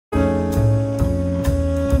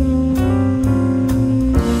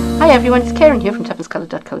everyone, it's Keren here from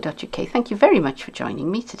tuppencecoloured.co.uk. Thank you very much for joining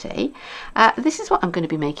me today. This is what I'm going to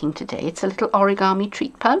be making today. It's a little origami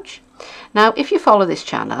treat pouch. Now, if you follow this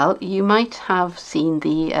channel, you might have seen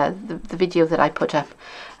the video that I put up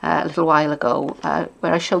a little while ago,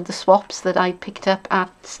 where I showed the swaps that I picked up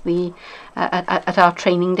at the at our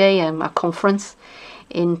training day, our conference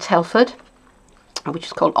in Telford, which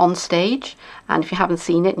is called On Stage. And if you haven't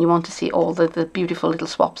seen it and you want to see all the beautiful little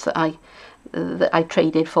swaps that I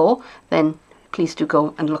traded for, then please do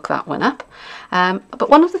go and look that one up. But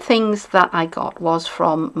one of the things that I got was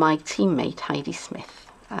from my teammate Heidi Smith.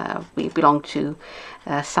 We belong to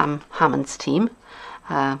Sam Hammond's team,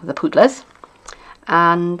 the Poodlers,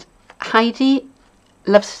 and Heidi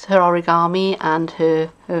loves her origami and her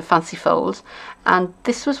fancy folds, and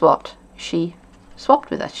this was what she swapped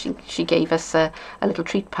with us. She gave us a little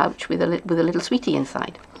treat pouch with a little sweetie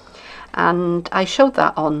inside, and I showed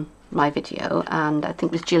that on my video, and I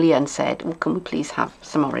think it was Gillian said, well, can we please have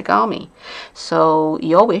some origami? So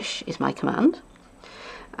your wish is my command,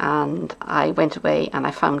 and I went away and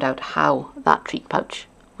I found out how that treat pouch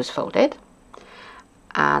was folded,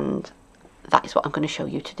 and that is what I'm going to show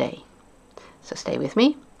you today. So stay with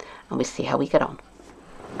me and we'll see how we get on.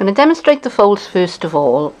 I'm going to demonstrate the folds first of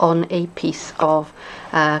all on a piece of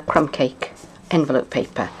crumb cake envelope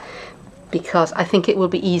paper, because I think it will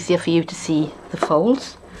be easier for you to see the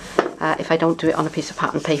folds if I don't do it on a piece of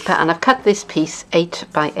pattern paper. And I've cut this piece 8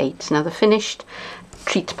 by 8. Now the finished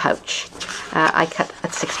treat pouch I cut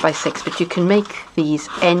at 6 by 6, but you can make these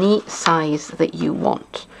any size that you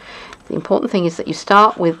want. The important thing is that you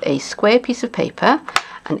start with a square piece of paper,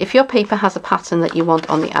 and if your paper has a pattern that you want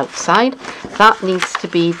on the outside, that needs to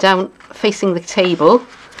be down facing the table,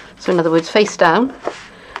 so in other words face down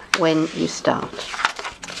when you start.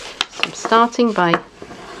 So I'm starting by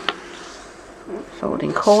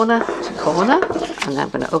folding corner to corner, and then I'm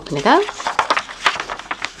going to open it out,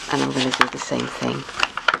 and I'm going to do the same thing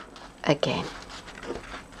again.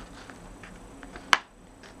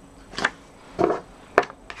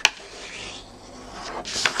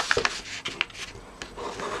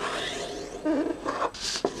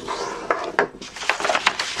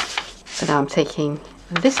 So now I'm taking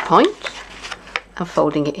this point and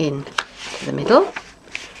folding it in to the middle,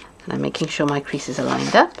 and I'm making sure my creases are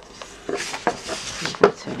lined up. I'm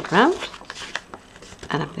going to turn it around,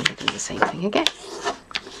 and I'm going to do the same thing again.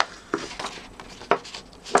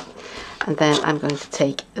 And then I'm going to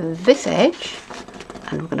take this edge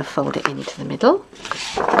and I'm going to fold it into the middle.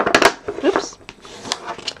 Oops.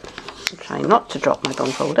 I'm trying not to drop my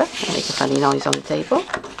bone folder and make a funny noise on the table.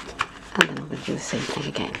 And then I'm going to do the same thing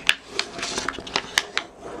again.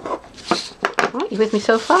 Alright, you with me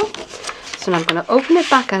so far? So now I'm going to open it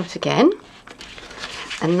back out again.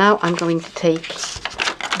 And now I'm going to take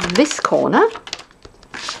this corner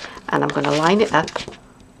and I'm going to line it up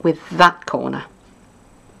with that corner.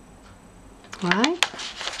 Right,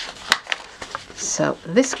 so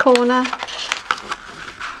this corner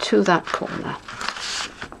to that corner,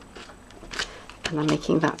 and I'm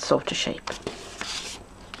making that sort of shape,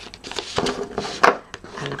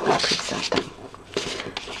 and I'm going to crease that down.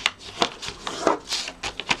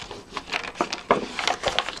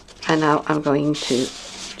 And now I'm going to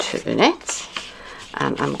turn it,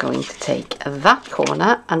 and I'm going to take that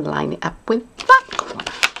corner and line it up with that corner.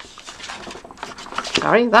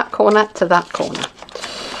 Sorry, that corner to that corner.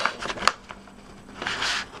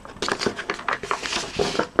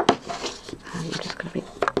 And I'm just going to be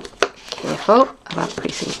careful about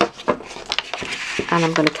creasing it. And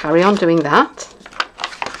I'm going to carry on doing that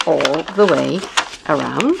all the way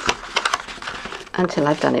around until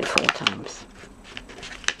I've done it 4 times.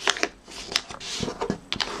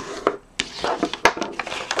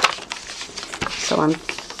 So I'm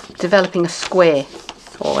developing a square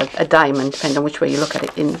or a diamond, depending on which way you look at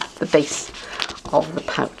it, in the base of the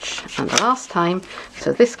pouch. And the last time,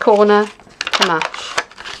 so this corner to match,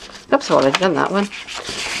 oops, I've already done that one,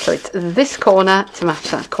 so it's this corner to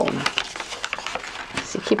match that corner.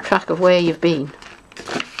 So you keep track of where you've been.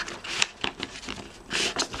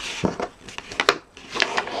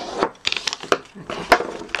 Okay,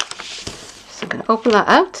 so I'm going to open that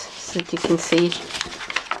out so that you can see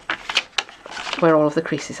where all of the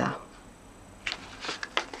creases are.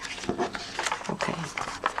 Okay,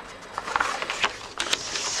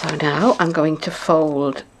 so now I'm going to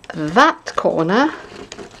fold that corner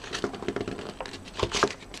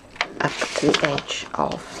up to the edge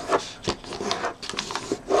of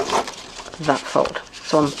that fold.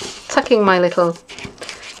 So I'm tucking my little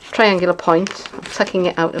triangular point, I'm tucking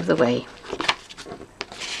it out of the way.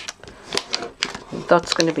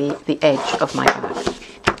 That's going to be the edge of my bag.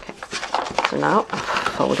 Okay, so now I've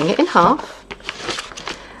folding it in half,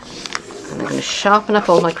 and I'm going to sharpen up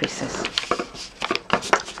all my creases.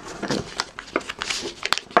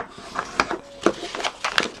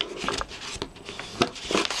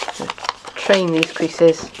 Train these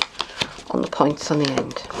creases on the points on the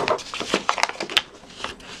end.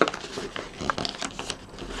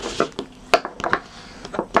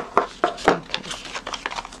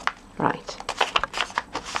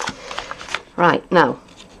 Right, now,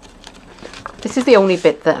 this is the only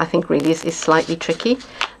bit that I think really is slightly tricky.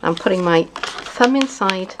 I'm putting my thumb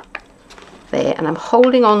inside there and I'm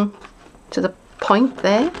holding on to the point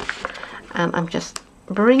there, and I'm just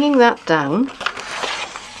bringing that down.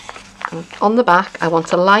 And on the back, I want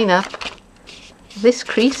to line up this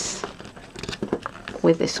crease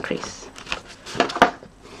with this crease.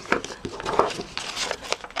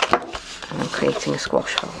 And I'm creating a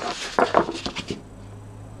squash fold.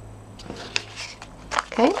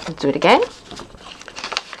 Okay, I'll do it again.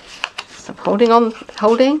 So I'm putting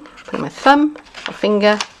my thumb or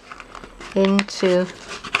finger into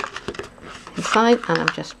inside, and I'm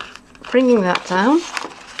just bringing that down,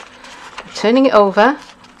 turning it over,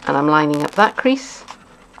 and I'm lining up that crease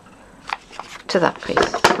to that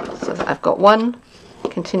crease, so that I've got one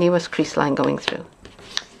continuous crease line going through.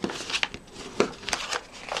 And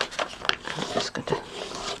I'm just going to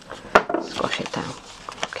squash it down.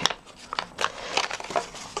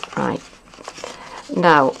 Right,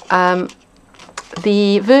 now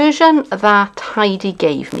the version that Heidi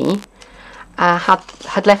gave me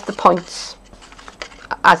had left the points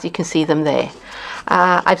as you can see them there.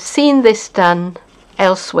 I've seen this done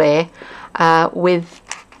elsewhere with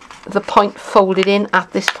the point folded in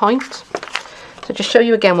at this point. So just show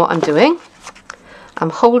you again what I'm doing.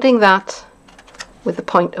 I'm holding that with the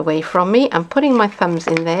point away from me. I'm putting my thumbs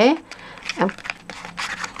in there and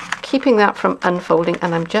keeping that from unfolding,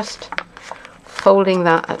 and I'm just folding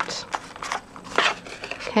that out.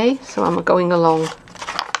 Okay, so I'm going along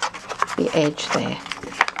the edge there.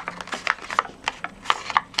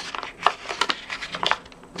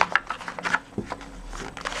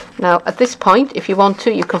 Now at this point, if you want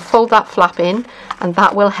to, you can fold that flap in, and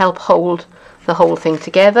that will help hold the whole thing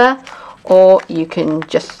together, or you can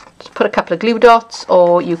just put a couple of glue dots,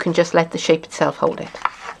 or you can just let the shape itself hold it.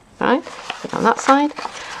 Right, so on that side.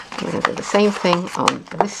 I'm going to do the same thing on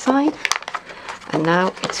this side, and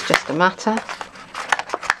now it's just a matter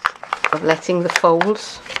of letting the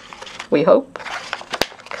folds, we hope,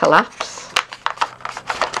 collapse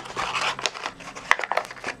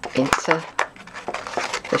into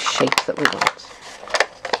the shape that we want.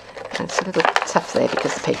 And it's a little tough there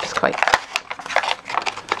because the paper's quite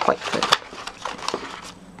firm.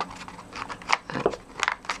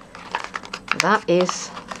 And that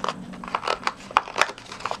is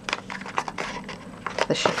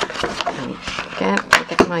the shape. And again, I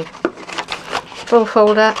get my roll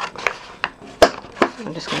folder.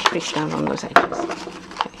 I'm just going to crease down on those edges.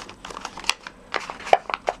 Okay.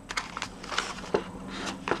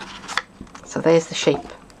 So there's the shape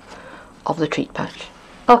of the treat pouch.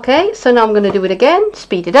 Okay, so now I'm going to do it again,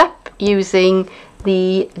 speed it up using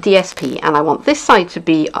the DSP, and I want this side to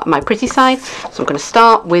be my pretty side, so I'm going to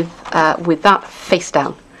start with that face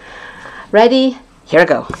down. Ready? Here I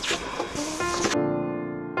go.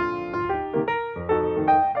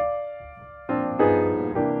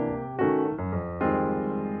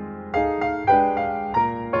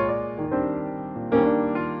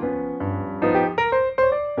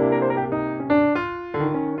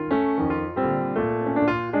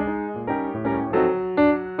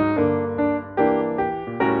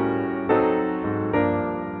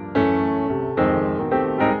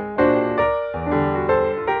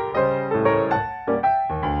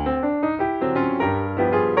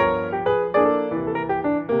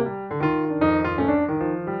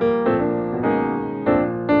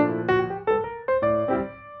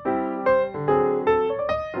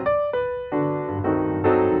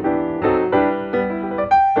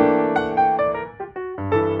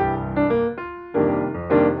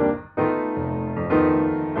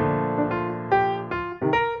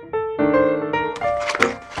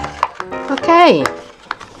 Okay,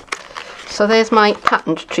 so there's my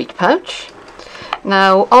patterned treat pouch.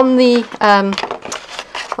 Now on the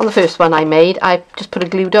first one I made, I just put a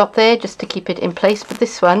glue dot there just to keep it in place, but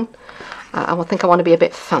this one I think I want to be a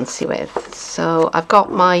bit fancy with. So I've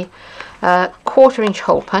got my 1/4 inch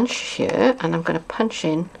hole punch here, and I'm going to punch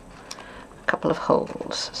in a couple of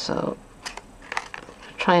holes. So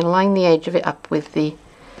try and line the edge of it up with the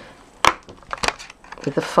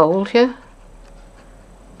fold here.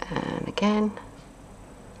 And again,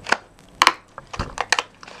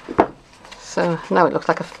 so now it looks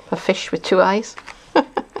like a fish with 2 eyes.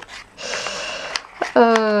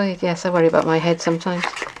 Oh yes, I worry about my head sometimes.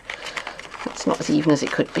 It's not as even as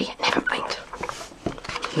it could be. Never mind.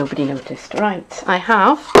 Nobody noticed. Right, I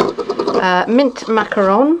have mint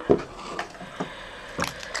macaron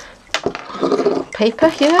paper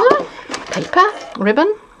here. Paper,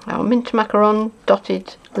 ribbon. Our mint macaron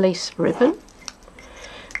dotted lace ribbon,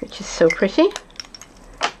 which is so pretty.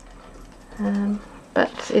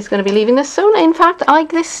 But it's going to be leaving this soon. In fact, I like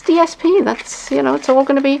this DSP. That's, you know, it's all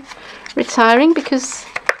going to be retiring because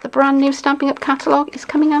the brand new Stampin' Up catalogue is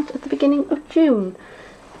coming out at the beginning of June.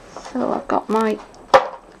 So I've got my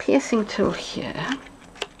piercing tool here.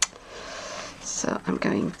 So I'm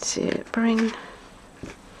going to bring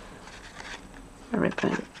a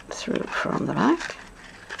ribbon through from the back.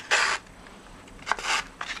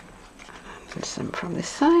 And some from this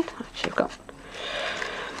side. Actually, I've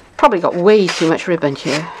probably got way too much ribbon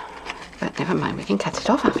here, but never mind, we can cut it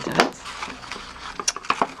off afterwards.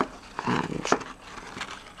 And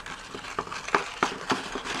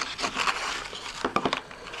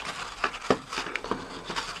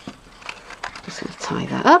just going to tie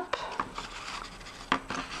that up.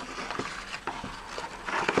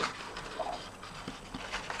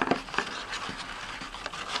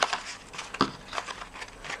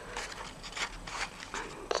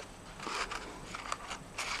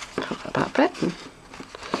 About it.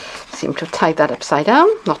 Seem to have tied that upside down.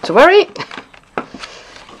 Not to worry.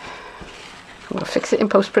 We'll fix it in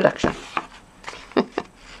post-production. We'll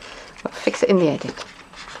fix it in the edit.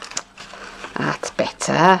 That's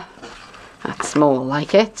better. That's more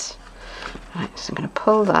like it. Right, so I'm going to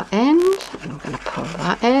pull that end, and I'm going to pull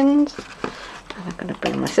that end, and I'm going to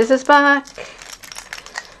bring my scissors back,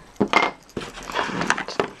 and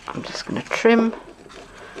I'm just going to trim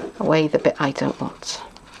away the bit I don't want.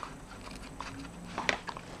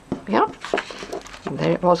 Yeah, and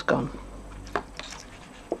there it was gone.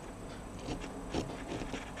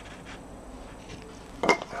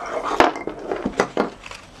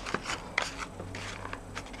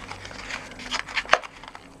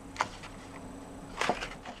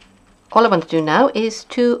 All I want to do now is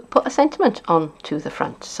to put a sentiment onto the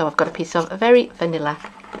front. So I've got a piece of very vanilla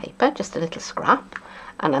paper, just a little scrap,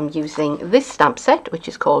 and I'm using this stamp set, which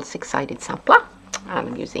is called Six-Sided Sampler. And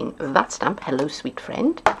I'm using that stamp, Hello Sweet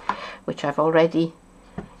Friend, which I've already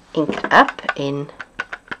inked up in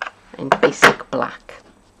basic black.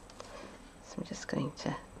 So I'm just going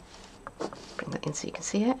to bring that in so you can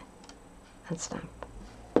see it, and stamp.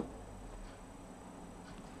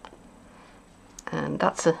 And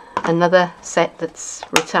that's another set that's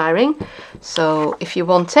retiring. So if you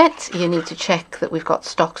want it, you need to check that we've got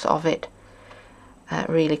stocks of it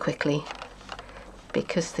really quickly,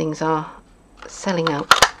 because things are selling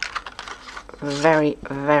out very,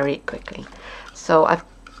 very quickly. So I've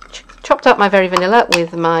chopped up my very vanilla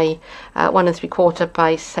with my 1 3/4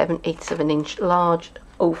 by 7/8 of an inch large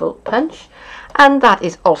oval punch, and that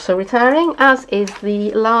is also retiring, as is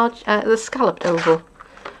the large the scalloped oval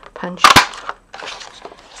punch.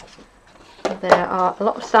 There are a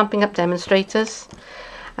lot of Stampin' Up demonstrators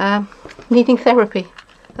needing therapy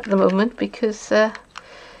at the moment, because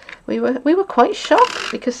we were quite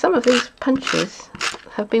shocked, because some of these punches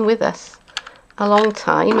have been with us a long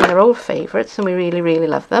time and they're old favourites and we really, really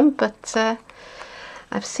love them. But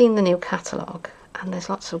I've seen the new catalogue and there's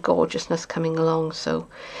lots of gorgeousness coming along, so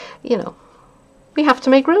you know, we have to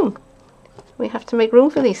make room. We have to make room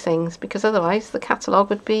for these things, because otherwise the catalogue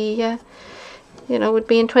would be you know, would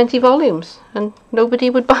be in 20 volumes and nobody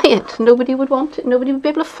would buy it, nobody would want it, nobody would be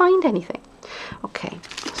able to find anything. Okay,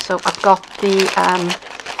 so I've got the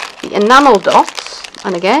enamel dots,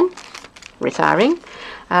 and again, retiring.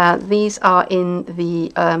 These are in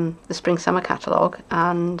the Spring Summer catalogue,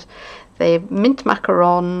 and they're Mint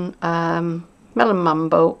Macaron, Melon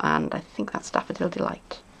Mambo, and I think that's Daffodil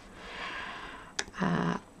Delight.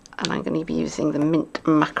 And I'm going to be using the Mint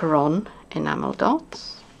Macaron enamel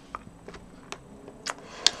dots.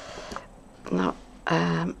 Now,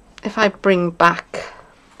 if I bring back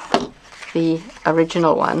the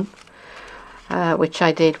original one, which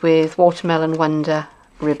I did with Watermelon Wonder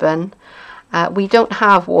ribbon, we don't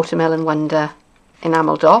have Watermelon Wonder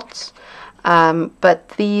enamel dots, but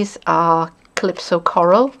these are Calypso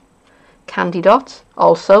Coral candy dots,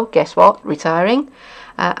 also, guess what, retiring,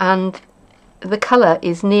 and the colour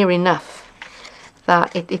is near enough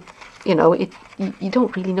that you know, you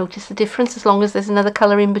don't really notice the difference as long as there's another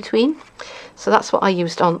colour in between. So that's what I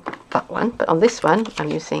used on that one, but on this one I'm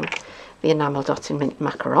using the enamel dots in Mint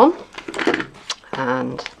Macaron.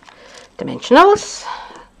 And dimensionals.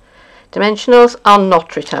 Dimensionals are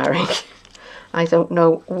not retiring. I don't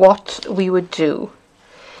know what we would do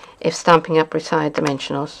if Stampin' Up retired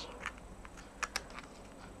dimensionals.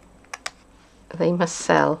 they must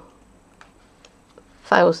sell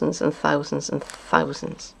thousands and thousands and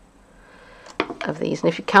thousands of these. And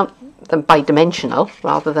if you count them by dimensional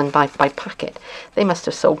rather than by packet, they must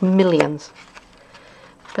have sold millions.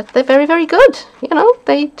 But they're very, very good. You know,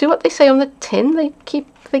 they do what they say on the tin. They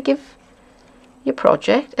give your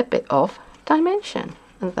project a bit of dimension.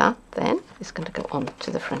 And that then is going to go on to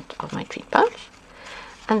the front of my treat pouch.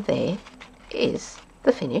 And there is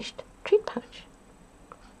the finished treat pouch.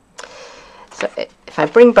 So if I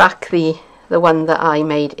bring back the one that I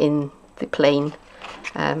made in the plain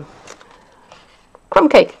crumb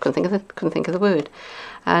cake, couldn't think of the word.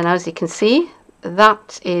 And as you can see,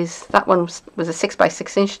 that one was a 6 by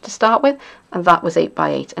 6 inch to start with, and that was 8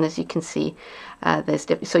 by 8. And as you can see,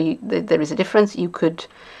 there is a difference. You could,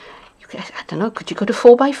 I don't know, could you go to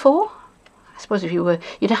 4 by 4? I suppose if you were,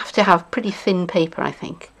 you'd have to have pretty thin paper, I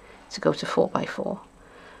think, to go to 4 by 4.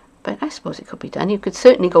 But I suppose it could be done. You could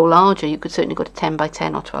certainly go larger. You could certainly go to 10 by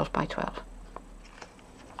 10 or 12 by 12.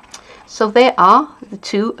 So there are the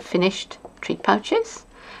two finished treat pouches.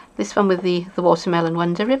 This one with the watermelon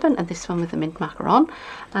wonder ribbon, and this one with the mint macaron.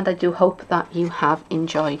 And I do hope that you have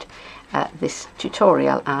enjoyed this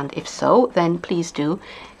tutorial. And if so, then please do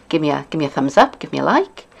give me a thumbs up, give me a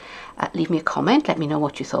like, leave me a comment, let me know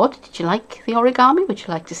what you thought. Did you like the origami? Would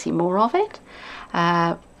you like to see more of it?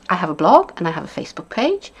 I have a blog and I have a Facebook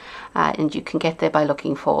page, and you can get there by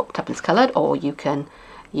looking for Tuppence Coloured, or you can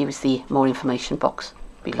use the more information box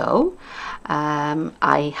below.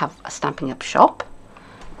 I have a Stampin Up shop,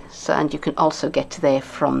 so, and you can also get to there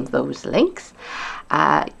from those links.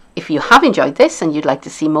 If you have enjoyed this and you'd like to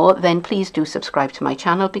see more, then please do subscribe to my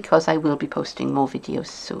channel, because I will be posting more videos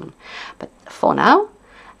soon. But for now,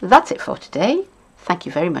 that's it for today. Thank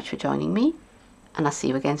you very much for joining me, and I'll see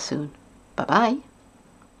you again soon. Bye bye.